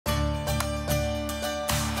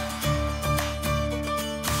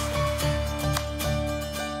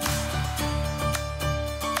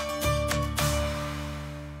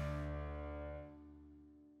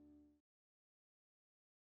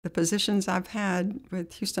The positions I've had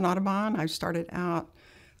with Houston Audubon, I started out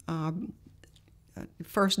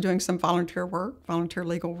first doing some volunteer work, volunteer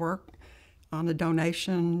legal work on a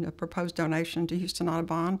proposed donation to Houston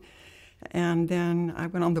Audubon. And then I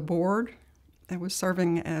went on the board. I was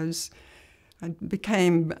serving I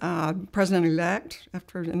became president-elect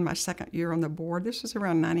in my second year on the board. This was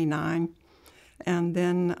around '99. And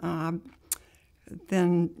then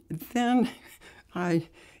I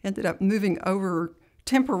ended up moving over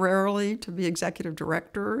temporarily to be executive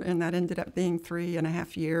director, and that ended up being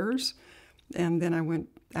 3.5 years. And then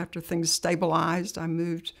after things stabilized, I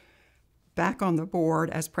moved back on the board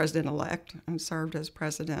as president-elect and served as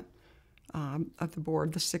president of the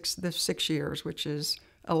board the 6 years, which is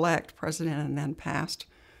elect, president, and then passed.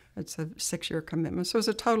 It's a 6-year commitment. So it was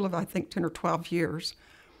a total of, I think, 10 or 12 years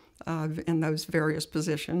in those various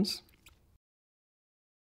positions.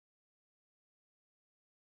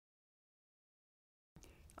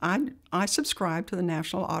 I subscribed to the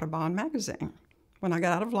National Audubon magazine. When I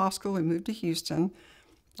got out of law school and moved to Houston,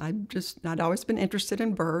 I'd always been interested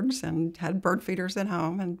in birds and had bird feeders at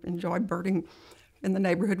home and enjoyed birding in the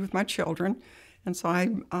neighborhood with my children. And so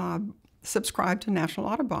I subscribed to National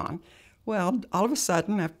Audubon. Well, all of a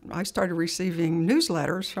sudden, I started receiving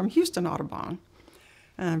newsletters from Houston Audubon.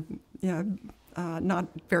 Not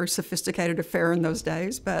very sophisticated affair in those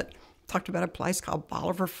days, but talked about a place called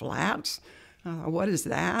Bolivar Flats. What is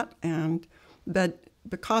that? But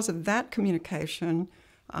because of that communication,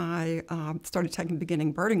 I started taking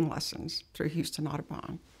beginning birding lessons through Houston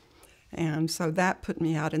Audubon. And so that put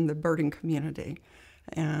me out in the birding community.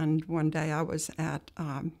 And one day I was at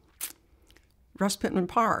Russ Pittman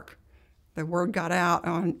Park. The word got out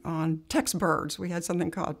on text birds. We had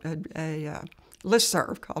something called a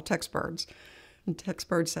listserv called text birds. And text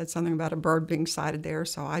birds said something about a bird being sighted there,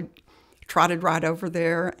 so I trotted right over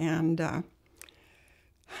there, and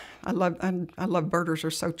I love birders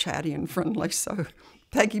are so chatty and friendly. So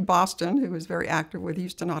Peggy Boston, who was very active with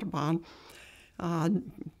Houston Audubon,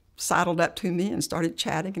 sidled up to me and started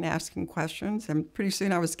chatting and asking questions. And pretty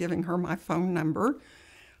soon I was giving her my phone number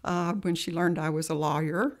when she learned I was a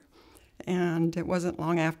lawyer. And it wasn't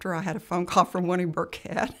long after I had a phone call from Winnie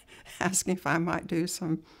Burkett asking if I might do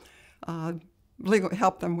some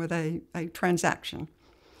help them with a transaction.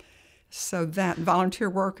 So that volunteer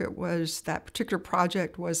work, that particular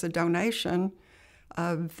project was a donation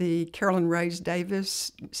of the Carolyn Ray's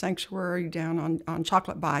Davis Sanctuary down on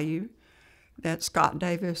Chocolate Bayou, that Scott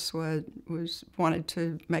Davis wanted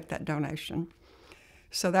to make that donation.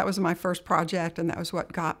 So that was my first project, and that was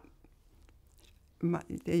what got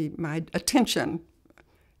my attention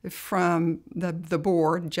from the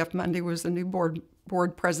board. Jeff Mundy was the new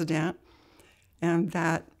board president, and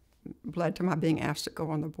that led to my being asked to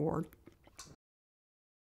go on the board.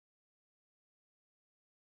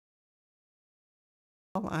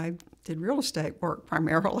 I did real estate work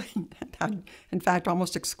primarily, in fact,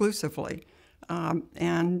 almost exclusively.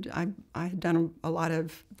 And I had done a lot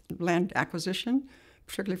of land acquisition,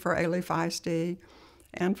 particularly for Alief ISD,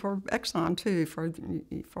 and for Exxon too,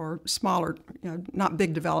 for smaller, not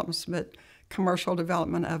big developments, but commercial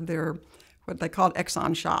development of what they called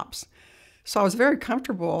Exxon shops. So I was very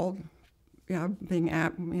comfortable, taking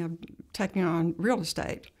on real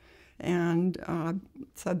estate, and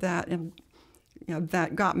so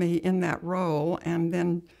that got me in that role. And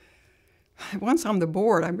then once on the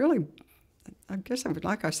board, I guess,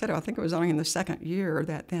 like I said, I think it was only in the second year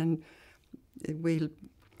that then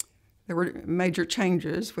there were major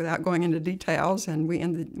changes without going into details, and we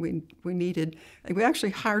actually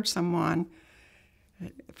hired someone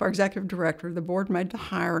for executive director. The board made the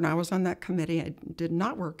hire, and I was on that committee. It did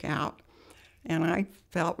not work out, and I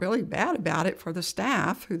felt really bad about it for the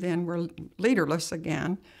staff, who then were leaderless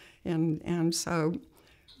again. And so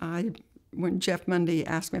when Jeff Mundy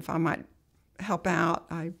asked me if I might help out,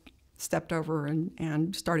 I stepped over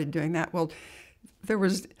and started doing that. Well,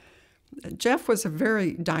 Jeff was a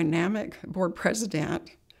very dynamic board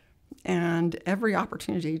president, and every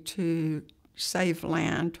opportunity to save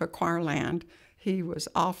land, to acquire land, he was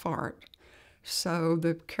all for it. So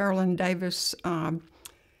the Carolyn Davis,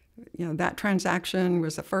 that transaction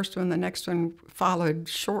was the first one. The next one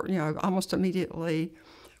followed almost immediately,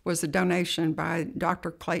 was a donation by Dr.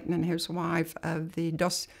 Clayton and his wife of the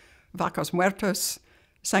Dos Vacas Muertos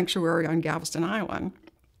Sanctuary on Galveston Island.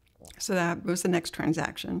 So that was the next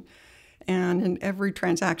transaction. And in every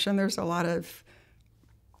transaction, there's a lot of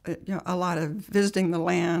visiting the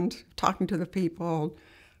land, talking to the people,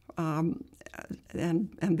 and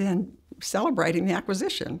then celebrating the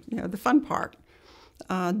acquisition, the fun part.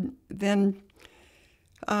 We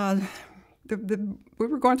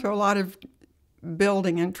were going through a lot of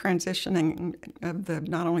building and transitioning of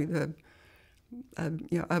not only the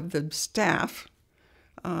of the staff,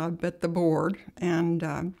 but the board. And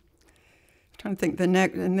trying to think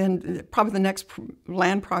and then probably the next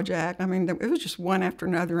land project. I mean, it was just one after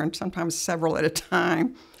another, and sometimes several at a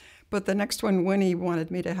time. But the next one, Winnie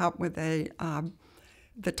wanted me to help with the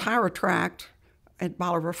tire tract at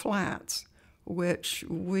Bolivar Flats, which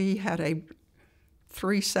we had a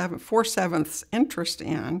 4/7 interest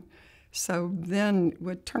in. So then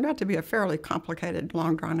it turned out to be a fairly complicated,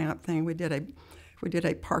 long drawn out thing. We did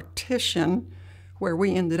a partition where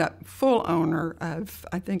we ended up full owner of,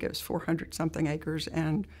 I think it was 400 something acres,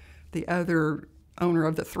 and the other owner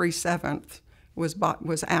of the 3/7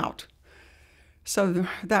 was out. So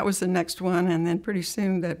that was the next one, and then pretty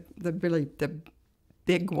soon the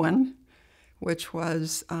big one, which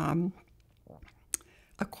was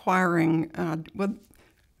acquiring,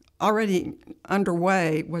 already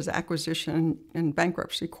underway was acquisition in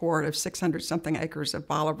bankruptcy court of 600 something acres of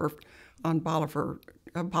Bolivar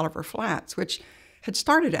Flats, which had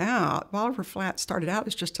started out. Bolivar Flats started out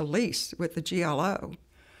as just a lease with the GLO,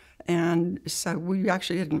 and so we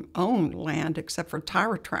actually didn't own land except for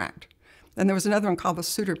tire tract. And there was another one called the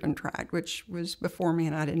Suderman tract, which was before me,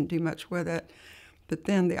 and I didn't do much with it. But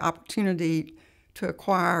then the opportunity to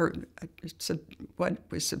acquire what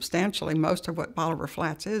was substantially most of what Bolivar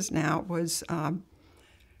Flats is now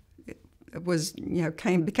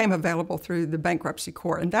became available through the bankruptcy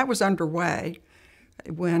court, and that was underway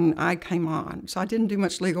when I came on. So I didn't do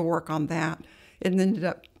much legal work on that. It ended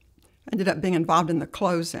up being involved in the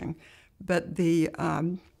closing, but the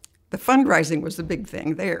fundraising was the big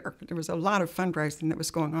thing there. There was a lot of fundraising that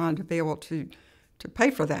was going on to be able to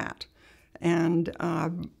pay for that, and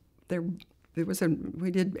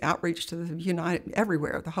we did outreach to the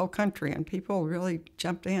everywhere, the whole country, and people really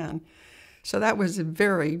jumped in. So that was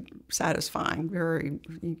very satisfying,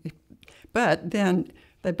 but then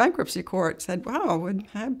the bankruptcy court said, "Wow,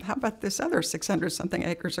 how about this other 600 something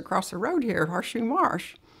acres across the road here, Horseshoe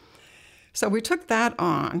Marsh?" So we took that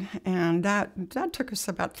on, and that took us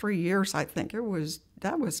about 3 years, I think.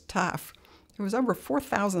 That was tough. It was over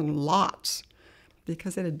 4,000 lots,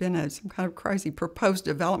 because it had been some kind of crazy proposed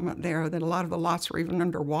development there that a lot of the lots were even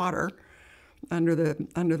underwater, under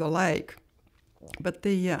the lake. But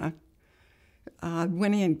Winnie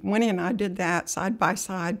and I did that side by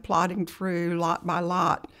side, plodding through lot by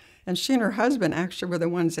lot. And she and her husband actually were the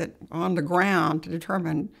ones that on the ground to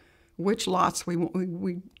determine which lots we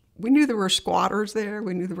knew there were squatters there.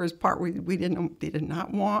 We knew there was part we did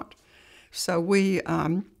not want. So we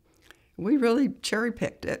really cherry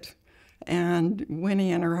picked it. And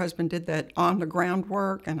Winnie and her husband did that on the ground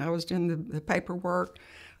work, and I was doing the paperwork.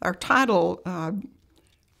 Our title,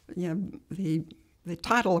 the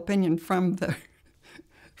title opinion from the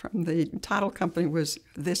title company was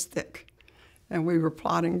this thick, and we were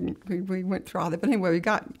plotting. We went through all that, but anyway,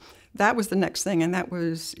 that was the next thing, and that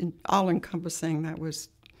was all encompassing. That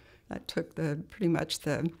took pretty much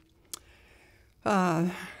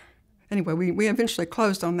anyway. We eventually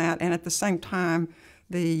closed on that, and at the same time,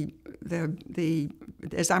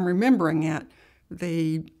 as I'm remembering it,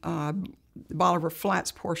 the Bolivar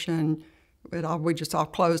Flats portion, we just all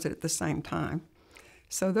closed it at the same time.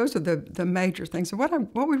 So those are the major things. And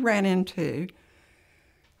what we ran into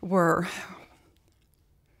were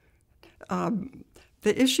the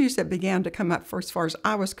issues that began to come up as far as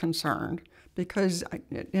I was concerned, because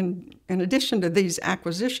in addition to these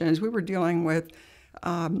acquisitions, we were dealing with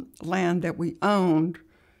land that we owned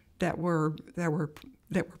that were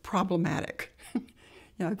problematic.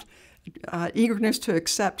 Eagerness to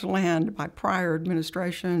accept land by prior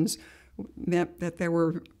administrations meant that there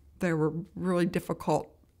were really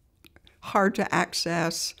difficult, hard to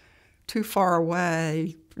access, too far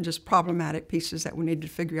away, just problematic pieces that we needed to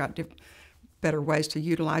figure out better ways to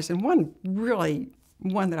utilize. And one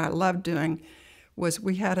that I loved doing was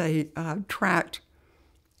we had a tract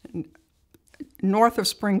north of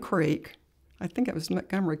Spring Creek. I think it was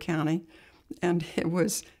Montgomery County, and it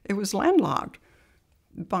was landlocked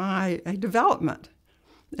by a development.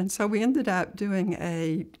 And so we ended up doing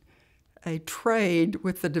a trade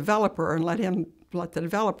with the developer and let the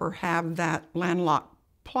developer have that landlocked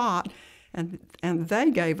plot, and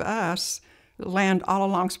they gave us land all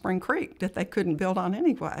along Spring Creek that they couldn't build on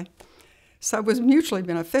anyway. So it was mutually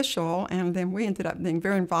beneficial, and then we ended up being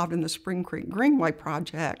very involved in the Spring Creek Greenway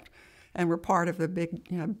project, and were part of the big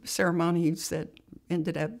ceremonies that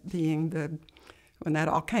ended up being when that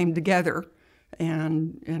all came together,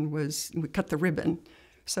 and we cut the ribbon.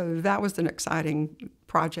 So that was an exciting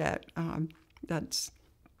project.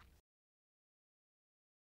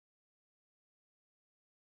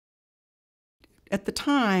 at the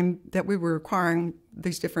time that we were acquiring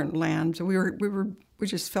these different lands, we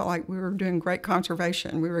just felt like we were doing great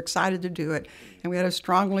conservation. We were excited to do it, and we had a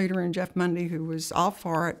strong leader in Jeff Mundy who was all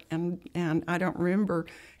for it. And I don't remember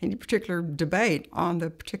any particular debate on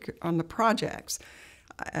the projects.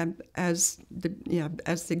 As the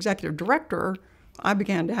executive director, I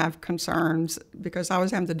began to have concerns because I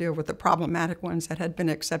was having to deal with the problematic ones that had been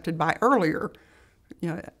accepted by earlier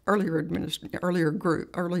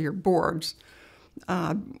boards.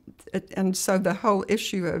 And so the whole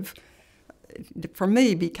issue for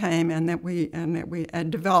me became, and that we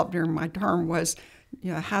had developed during my term, was,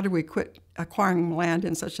 how do we quit acquiring land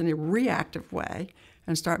in such a reactive way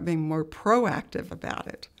and start being more proactive about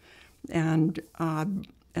it? And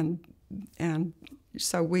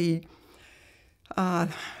so we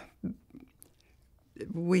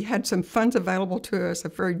had some funds available to us, a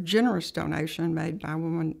very generous donation made by a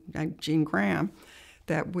woman named Jean Graham,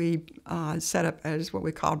 that we set up as what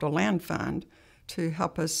we called a land fund to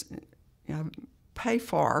help us pay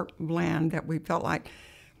for land that we felt like,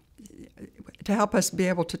 to help us be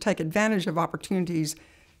able to take advantage of opportunities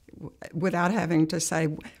without having to say,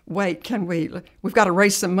 wait, we've got to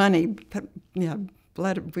raise some money.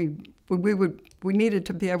 We needed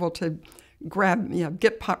to be able to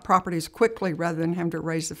get properties quickly rather than having to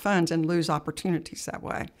raise the funds and lose opportunities that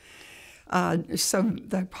way. So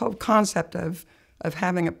the whole concept of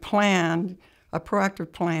having a plan, a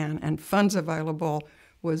proactive plan, and funds available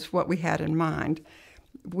was what we had in mind.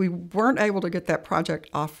 We weren't able to get that project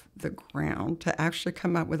off the ground to actually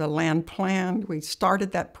come up with a land plan. We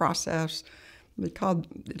started that process.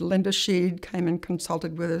 Linda Sheed came and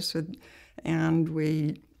consulted with us, and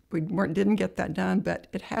we didn't get that done, but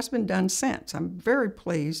it has been done since. I'm very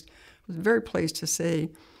pleased. I was very pleased to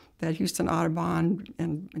see that Houston Audubon,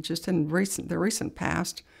 and just in the recent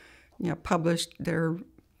past, published a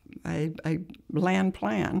land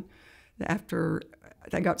plan after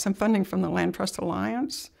they got some funding from the Land Trust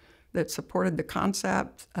Alliance that supported the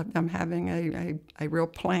concept of them having a real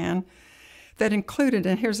plan that included,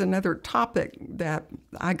 and here's another topic that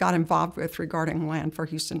I got involved with regarding land for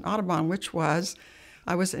Houston Audubon, which was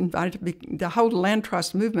I was invited to be, the whole land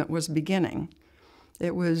trust movement was beginning.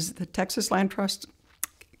 It was the Texas Land Trust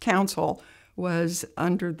Council was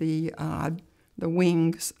under the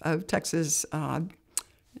wings of Texas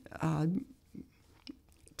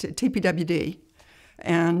TPWD.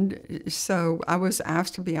 And so I was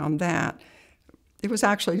asked to be on that. It was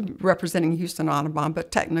actually representing Houston Audubon,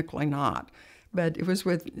 but technically not. But it was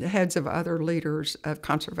with heads of other leaders of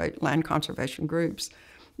land conservation groups.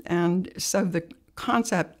 And so the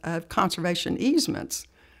concept of conservation easements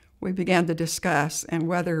we began to discuss, and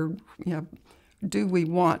whether, do we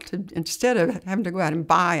want to, instead of having to go out and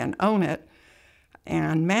buy and own it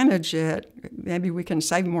and manage it, maybe we can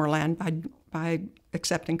save more land by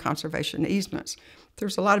accepting conservation easements.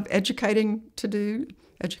 There's a lot of educating to do,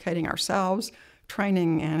 educating ourselves,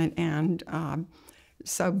 training, and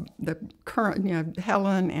so the current,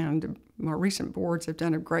 Helen and more recent boards have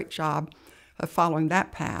done a great job of following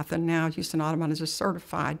that path, and now Houston Audubon is a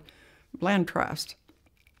certified land trust.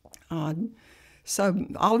 So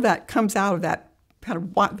all of that comes out of that kind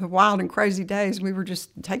of the wild and crazy days. We were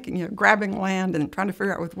just grabbing land and trying to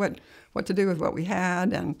figure out what to do with what we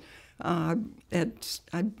had, and I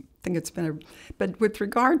think it's been but with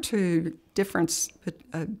regard to difference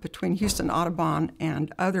between Houston Audubon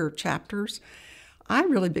and other chapters, I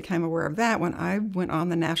really became aware of that when I went on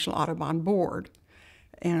the National Audubon Board.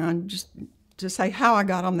 And just to say how I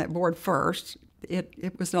got on that board first,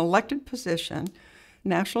 it was an elected position.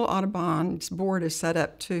 National Audubon's board is set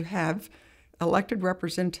up to have elected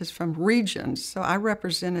representatives from regions. So I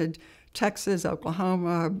represented Texas,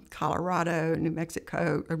 Oklahoma, Colorado, New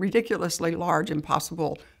Mexico, a ridiculously large,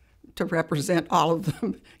 impossible to represent all of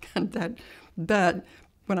them. But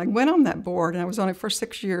when I went on that board, and I was on it for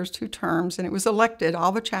 6 years, 2 terms, and it was elected,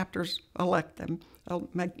 all the chapters elect them,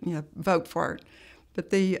 vote for it.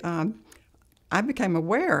 But I became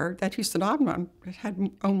aware that Houston Audubon had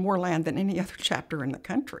owned more land than any other chapter in the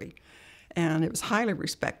country, and it was highly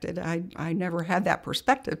respected. I never had that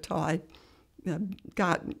perspective till I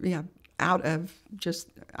got out of just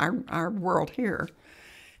our world here,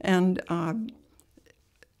 and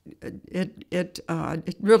it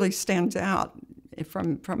really stands out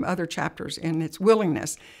from other chapters in its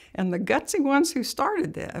willingness. And the gutsy ones who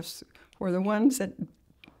started this were the ones that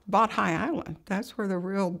bought High Island. That's where the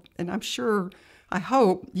real, and I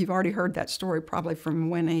hope you've already heard that story probably from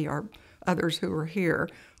Winnie or others who were here.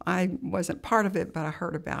 I wasn't part of it, but I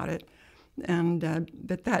heard about it. And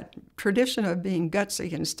but that tradition of being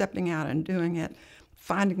gutsy and stepping out and doing it,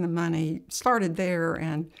 finding the money, started there.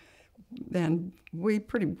 And we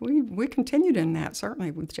continued in that,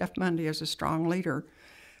 certainly with Jeff Mundy as a strong leader.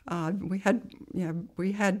 We had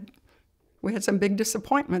some big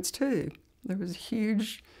disappointments too. There was a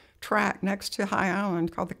huge tract next to High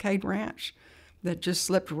Island called the Cade Ranch that just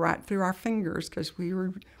slipped right through our fingers because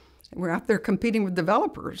we're out there competing with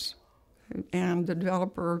developers, and the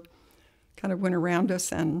developer kind of went around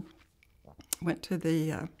us and went to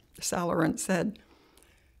the seller and said,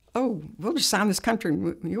 "Oh, we'll just sign this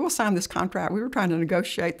you will sign this contract." We were trying to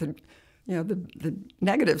negotiate the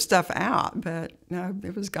negative stuff out, but no,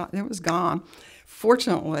 it was gone. It was gone.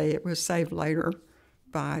 Fortunately, it was saved later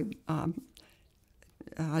by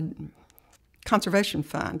conservation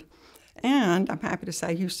fund. And I'm happy to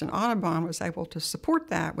say Houston Audubon was able to support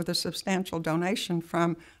that with a substantial donation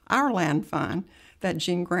from our land fund that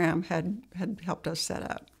Gene Graham had helped us set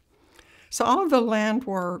up. So all of the land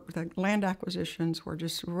work, the land acquisitions were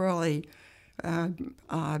just really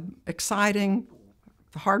exciting,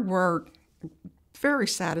 hard work, very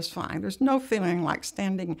satisfying. There's no feeling like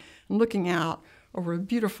standing and looking out over a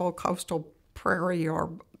beautiful coastal prairie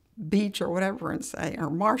or beach or whatever and say,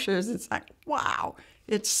 or marshes. It's like, wow,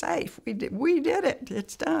 it's safe. We did it.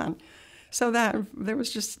 It's done. So that there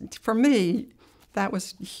was just, for me, that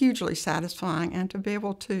was hugely satisfying, and to be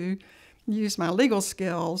able to use my legal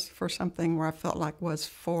skills for something where I felt like was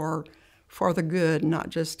for the good, not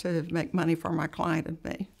just to make money for my client and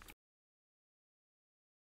me.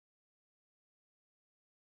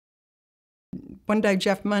 One day,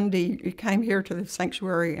 Jeff Mundy came here to the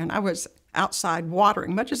sanctuary, and I was outside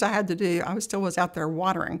watering. Much as I had to do, I still was out there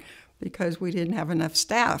watering because we didn't have enough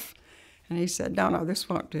staff. And he said, no, this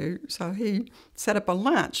won't do. So he set up a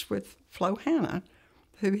lunch with Flo Hanna,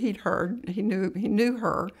 who he knew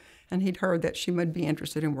her, and he'd heard that she would be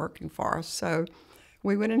interested in working for us. So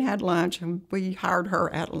we went and had lunch, and we hired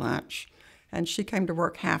her at lunch. And she came to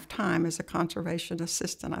work half-time as a conservation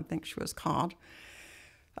assistant, I think she was called.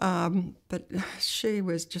 But she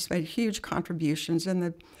was just made huge contributions,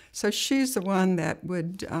 and so she's the one that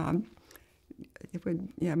would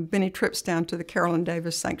many trips down to the Carolyn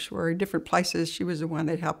Davis Sanctuary, different places. She was the one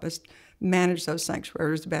that helped us manage those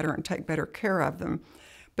sanctuaries better and take better care of them.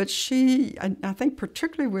 But she, I think,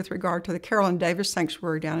 particularly with regard to the Carolyn Davis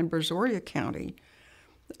Sanctuary down in Brazoria County,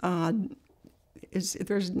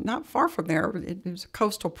 there's not far from there. It was a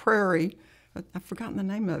coastal prairie. I've forgotten the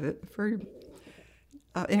name of it.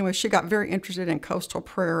 Anyway, she got very interested in coastal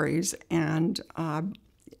prairies, and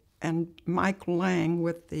Mike Lang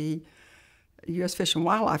with the U.S. Fish and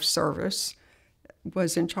Wildlife Service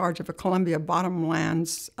was in charge of a Columbia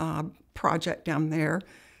Bottomlands project down there,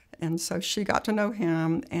 and so she got to know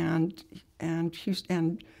him, and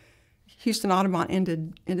Houston Audubon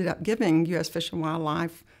ended up giving U.S. Fish and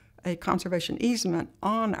Wildlife a conservation easement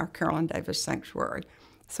on our Carolyn Davis Sanctuary,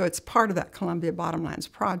 so it's part of that Columbia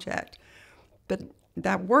Bottomlands project, but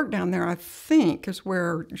that work down there, I think, is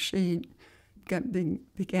where she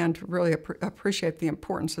began to really appreciate the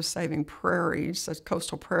importance of saving prairies,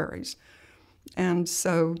 coastal prairies. And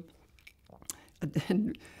so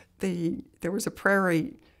there was a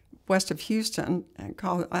prairie west of Houston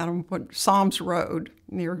called Psalms Road,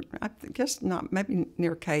 near, I guess not, maybe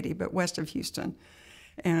near Katy, but west of Houston.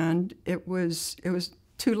 And it was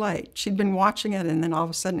too late. She'd been watching it, and then all of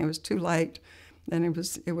a sudden it was too late. And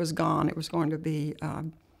it was gone. It was going to be,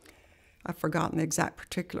 I've forgotten the exact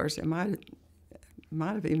particulars. It might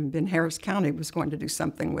have even been Harris County was going to do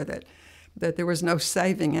something with it. That there was no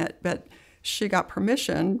saving it, but she got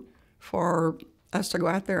permission for us to go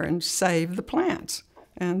out there and save the plants.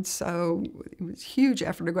 And so it was a huge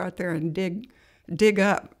effort to go out there and dig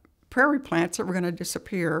up prairie plants that were going to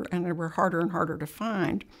disappear, and they were harder and harder to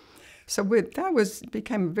find. So that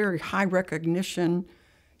became a very high recognition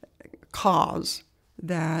cause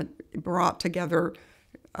that brought together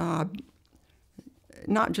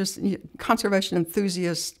not just conservation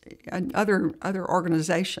enthusiasts and other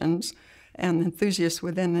organizations and enthusiasts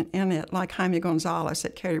within it, like Jaime Gonzalez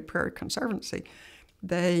at Katy Prairie Conservancy.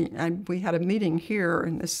 We had a meeting here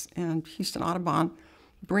in Houston Audubon,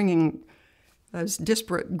 bringing those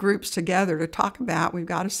disparate groups together to talk about we've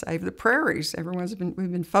got to save the prairies.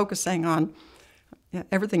 We've been focusing on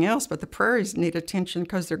everything else, but the prairies need attention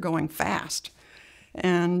because they're going fast.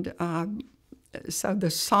 And so the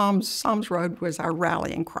Psalms Road was our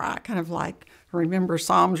rallying cry, kind of like, remember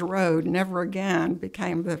Psalms Road, never again,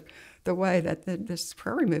 became the way that this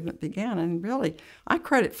prairie movement began. And really, I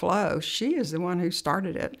credit Flo. She is the one who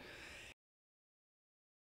started it.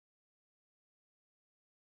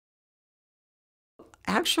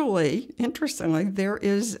 Actually, interestingly, there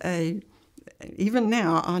is even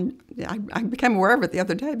now, I became aware of it the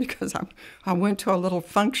other day because I went to a little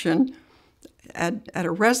function at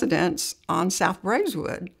a residence on South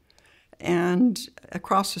Braeswood, and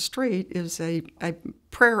across the street is a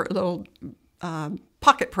little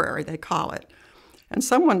pocket prairie, they call it. And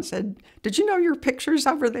someone said, "Did you know your picture's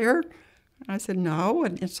over there?" And I said, "No."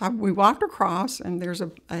 And so we walked across, and there's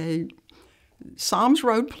a Psalms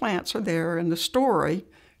Road plants are there, and the story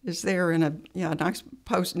is there in a nice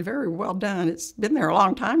post and very well done. It's been there a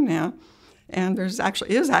long time now, and is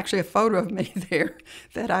actually a photo of me there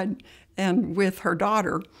and with her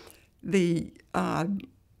daughter.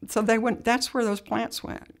 So they went. That's where those plants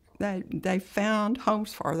went. They found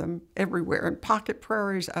homes for them everywhere in pocket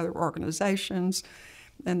prairies, other organizations,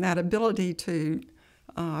 and that ability to.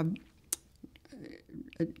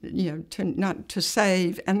 To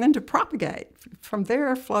save and then to propagate. From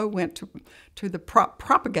there, flow went to the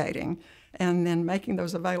propagating, and then making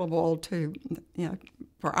those available to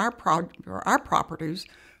for our properties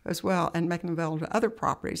as well, and making them available to other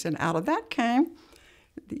properties. And out of that came,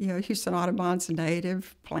 Houston Audubon's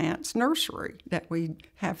native plants nursery that we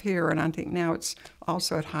have here, and I think now it's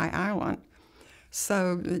also at High Island.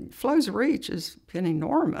 So Flo's reach has been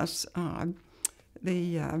enormous.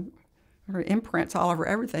 Her imprints all over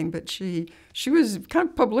everything, but she was kind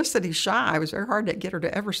of publicity shy. It was very hard to get her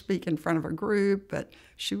to ever speak in front of a group, but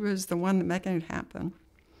she was the one that making it happen.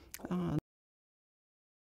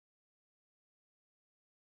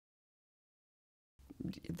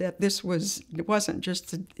 That it wasn't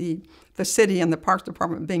just the city and the Parks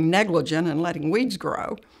Department being negligent and letting weeds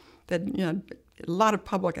grow. That a lot of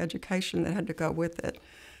public education that had to go with it,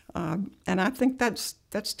 and I think that's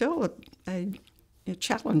still a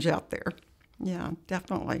challenge out there. Yeah,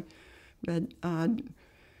 definitely. But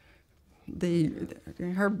the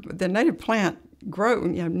native plant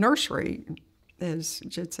nursery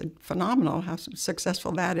it's a phenomenal how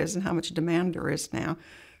successful that is and how much demand there is now.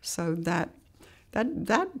 So that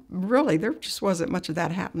really, there just wasn't much of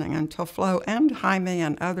that happening until Flo and Jaime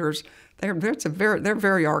and others. They're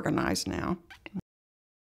very organized now.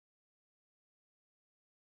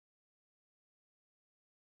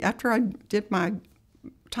 After I did my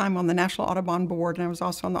time on the National Audubon Board, and I was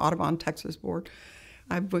also on the Audubon Texas Board,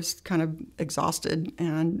 I was kind of exhausted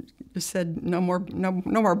and just said, no more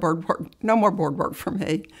board work for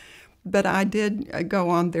me. But I did go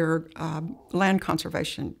on their land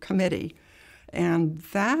conservation committee, and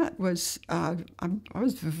that was I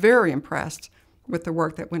was very impressed with the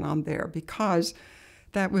work that went on there, because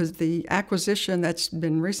that was the acquisition that's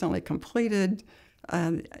been recently completed,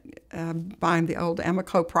 buying the old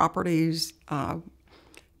Amico properties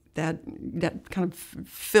that kind of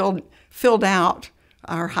filled out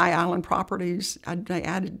our High Island properties. They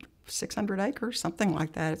added 600 acres, something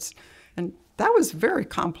like that. And that was very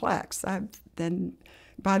complex. By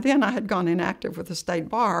then I had gone inactive with the state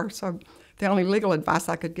bar, so the only legal advice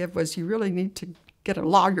I could give was you really need to get a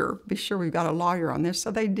lawyer, be sure we've got a lawyer on this. So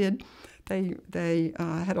they did. They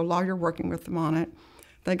had a lawyer working with them on it.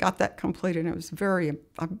 They got that completed, and it was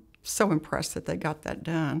I'm so impressed that they got that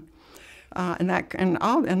done. And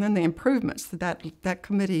then the improvements that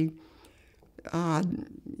committee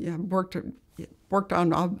worked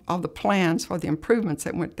on all the plans for the improvements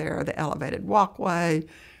that went there, the elevated walkway,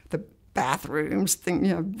 the bathrooms,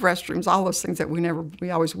 restrooms, all those things that we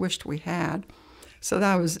always wished we had. So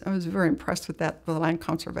I was very impressed with that, the Land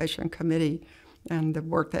Conservation Committee, and the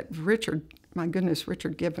work that Richard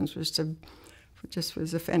Gibbons was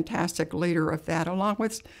a fantastic leader of that, along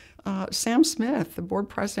with Sam Smith, the board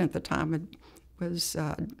president at the time.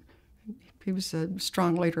 He was a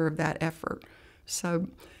strong leader of that effort. So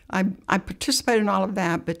I participated in all of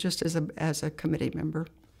that, but just as a committee member.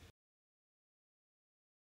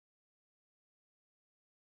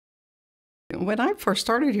 When I first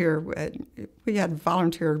started here, we had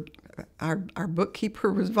volunteer. Our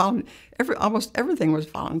bookkeeper was volunteer. Almost everything was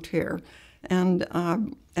volunteer, and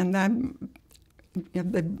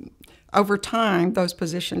over time, those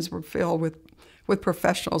positions were filled with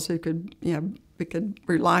professionals who we could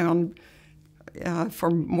rely on for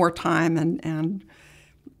more time,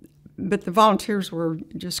 but the volunteers were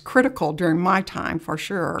just critical during my time for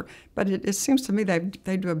sure. But it seems to me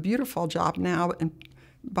they do a beautiful job now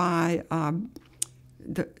by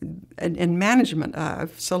in management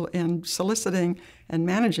in soliciting and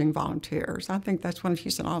managing volunteers. I think that's one of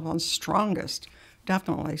Houston Audubon's strongest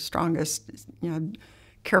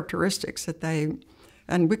characteristics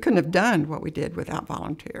and we couldn't have done what we did without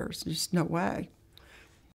volunteers. Just no way.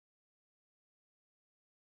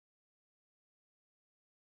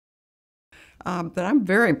 But I'm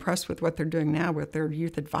very impressed with what they're doing now with their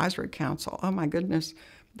Youth Advisory Council. Oh my goodness,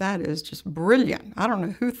 that is just brilliant. I don't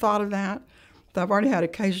know who thought of that. I've already had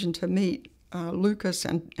occasion to meet Lucas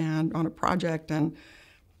and on a project, and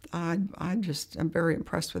I just am very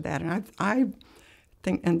impressed with that. And I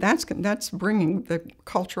think, and that's bringing the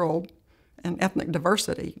cultural and ethnic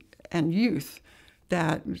diversity and youth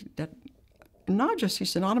that not just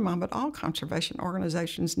Houston Audubon, but all conservation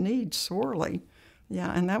organizations need sorely.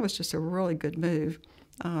 Yeah, and that was just a really good move.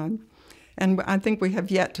 And I think we have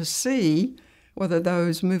yet to see whether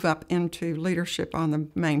those move up into leadership on the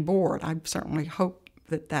main board. I certainly hope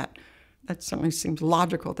that certainly seems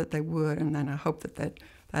logical that they would, and then I hope that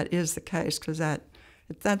is the case, because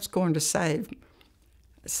that's going to save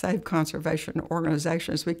conservation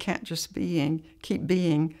organizations. We can't just keep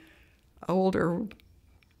being older,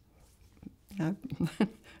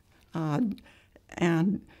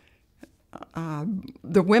 and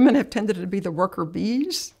the women have tended to be the worker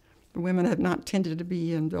bees. The women have not tended to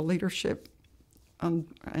be in the leadership,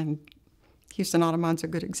 and Houston Audubon's a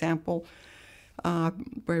good example.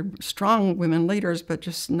 We're strong women leaders, but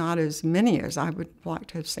just not as many as I would like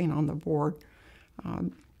to have seen on the board.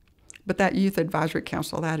 But that Youth Advisory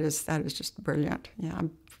Council, that is just brilliant. Yeah,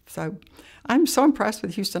 I'm so impressed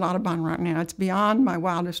with Houston Audubon right now. It's beyond my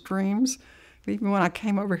wildest dreams. Even when I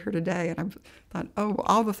came over here today, and I thought, oh,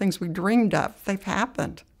 all the things we dreamed of, they've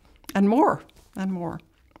happened, and more, and more.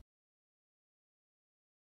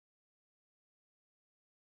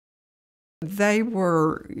 They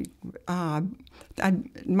were, my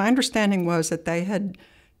understanding was that they had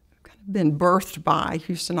been birthed by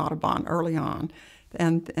Houston Audubon early on.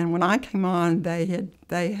 And when I came on, they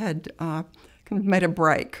had kind of made a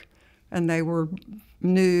break, and they were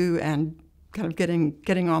new and kind of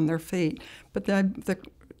getting on their feet. But the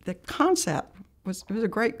concept was a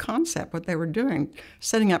great concept. What they were doing,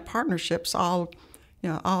 setting up partnerships all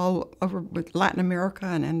over with Latin America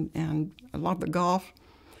and along the Gulf,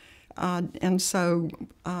 and so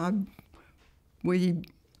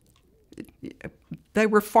they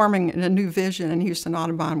were forming a new vision in Houston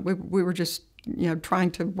Audubon. We were just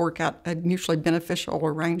trying to work out a mutually beneficial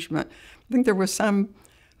arrangement. I think there was some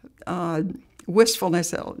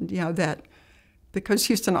wistfulness, that because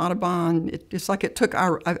Houston Audubon, it's like it took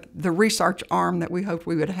the research arm that we hoped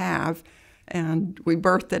we would have, and we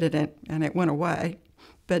birthed it and it went away.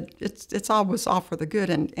 But it's always all for the good.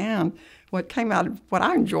 And what came out of what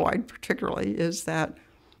I enjoyed particularly is that,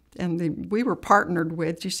 we were partnered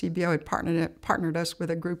with, GCBO had partnered us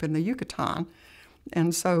with a group in the Yucatan.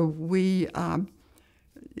 And so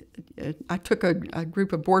I took a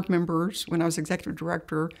group of board members when I was executive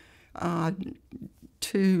director on a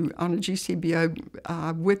GCBO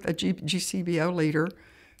with a GCBO leader,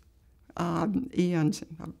 Ian's,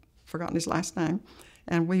 I've forgotten his last name,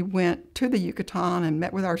 and we went to the Yucatan and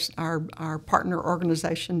met with our partner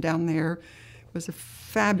organization down there. It was a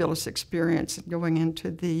fabulous experience going into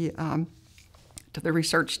the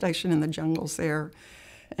research station in the jungles there,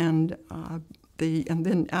 and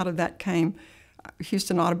then out of that came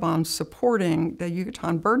Houston Audubon supporting the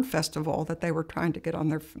Yucatan Bird Festival that they were trying to get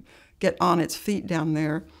on its feet down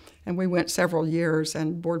there. And we went several years,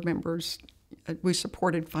 and board members, we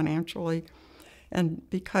supported financially. And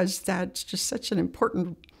because that's just such an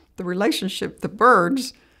important, the relationship, the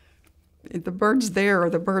birds there or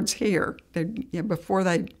the birds here, before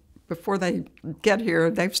they get here,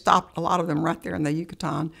 they've stopped, a lot of them right there in the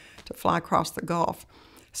Yucatan, to fly across the Gulf.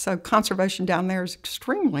 So conservation down there is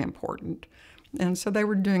extremely important. And so they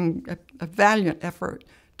were doing a valiant effort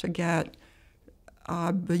to get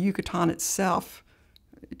the Yucatan itself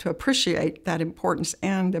to appreciate that importance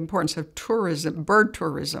and the importance of tourism, bird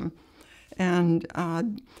tourism. And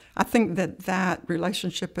I think that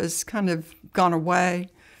relationship has kind of gone away,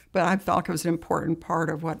 but I felt it was an important part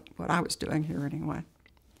of what I was doing here anyway.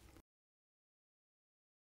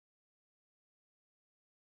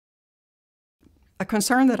 A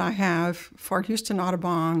concern that I have for Houston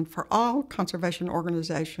Audubon, for all conservation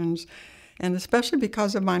organizations, and especially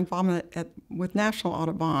because of my involvement with National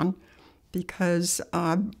Audubon, because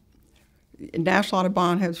National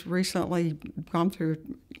Audubon has recently gone through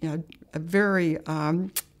a very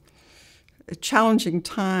challenging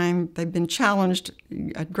time. They've been challenged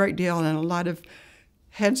a great deal, and a lot of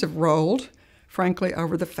heads have rolled, frankly,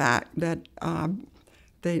 over the fact that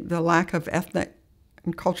the lack of ethnic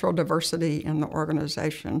and cultural diversity in the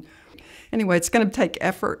organization. Anyway, it's going to take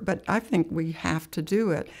effort, but I think we have to do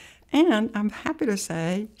it. And I'm happy to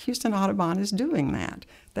say Houston Audubon is doing that.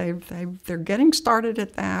 They're getting started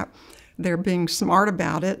at that. They're being smart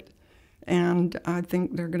about it, and I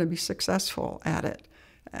think they're going to be successful at it.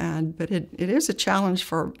 But it is a challenge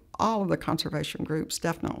for all of the conservation groups,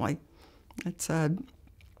 definitely.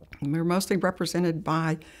 We're mostly represented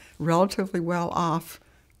by relatively well-off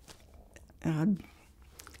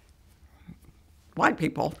white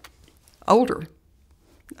people, older.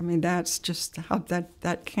 I mean, that's just how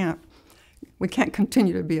we can't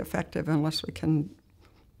continue to be effective unless we can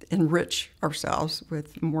enrich ourselves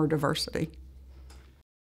with more diversity.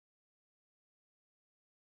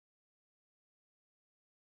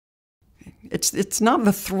 It's not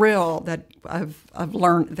the thrill that I've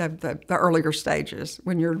learned the earlier stages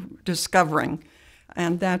when you're discovering,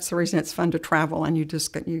 and that's the reason it's fun to travel and you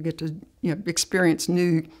get to experience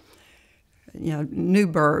new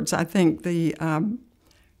birds. I think the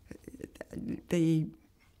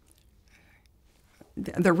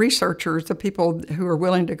researchers, the people who are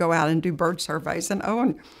willing to go out and do bird surveys,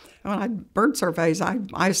 and bird surveys, I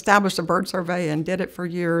established a bird survey and did it for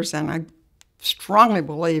years, and I strongly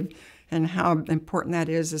believe in how important that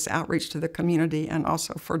is as outreach to the community and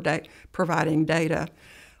also for providing data.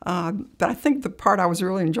 But I think the part I was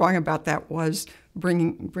really enjoying about that was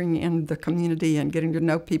bringing in the community and getting to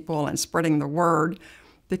know people and spreading the word,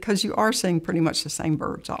 because you are seeing pretty much the same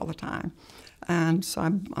birds all the time. And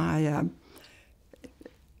so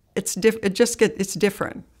it's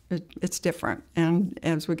different. It's different, and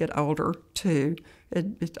as we get older too,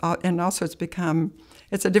 and also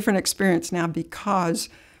it's a different experience now because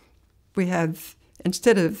we have,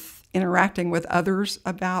 instead of interacting with others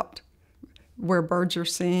about where birds are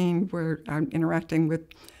seen, we're interacting with.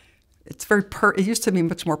 It used to be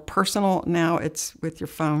much more personal. Now it's with your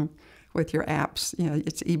phone, with your apps.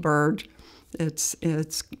 It's eBird, it's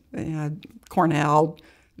Cornell,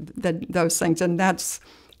 those things, and that's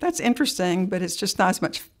interesting. But it's just not as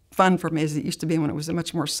much fun for me as it used to be when it was a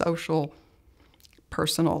much more social,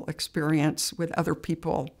 personal experience with other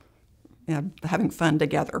people, having fun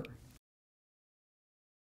together.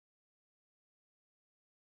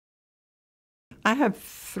 I have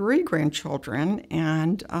 3 grandchildren,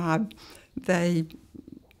 and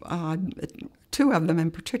two of them in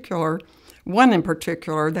particular. One in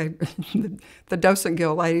particular, the Docent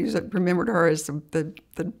Guild ladies remembered her as the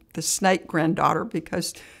snake granddaughter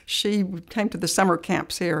because she came to the summer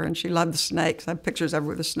camps here and she loved the snakes. I have pictures of her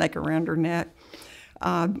with a snake around her neck.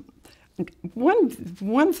 One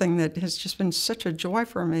thing that has just been such a joy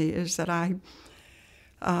for me is that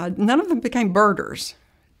none of them became birders.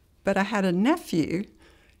 But I had a nephew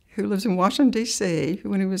who lives in Washington, D.C.,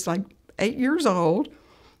 who, when he was like 8 years old,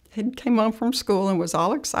 he came home from school and was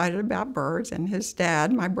all excited about birds. And his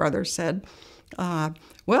dad, my brother, said,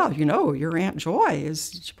 well, your Aunt Joy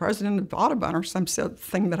is president of Audubon or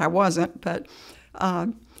something that I wasn't. But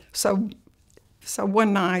so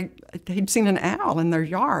one night, he'd seen an owl in their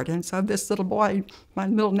yard. And so this little boy, my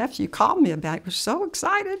little nephew, called me about it. He was so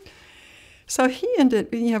excited. So he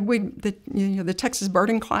ended, the Texas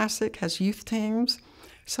Birding Classic has youth teams.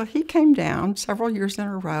 So he came down several years in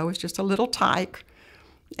a row as just a little tyke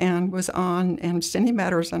and was on, and Cindy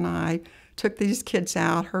Metters and I took these kids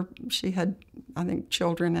out. She had, I think,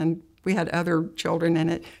 children, and we had other children in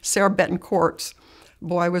it. Sarah Betancourt's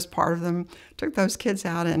boy was part of them. Took those kids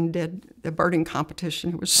out and did the birding competition.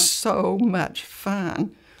 It was so much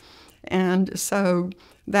fun. And so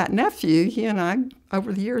that nephew, he and I,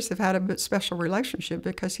 over the years, have had a special relationship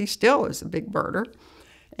because he still is a big birder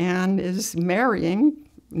and is marrying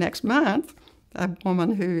next month a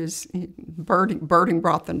woman who's birding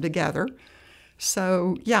brought them together.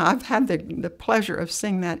 So, yeah, I've had the pleasure of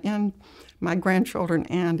seeing that in my grandchildren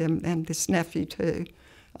and this nephew, too.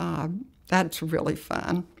 That's really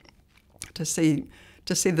fun to see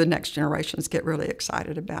the next generations get really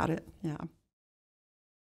excited about it, yeah.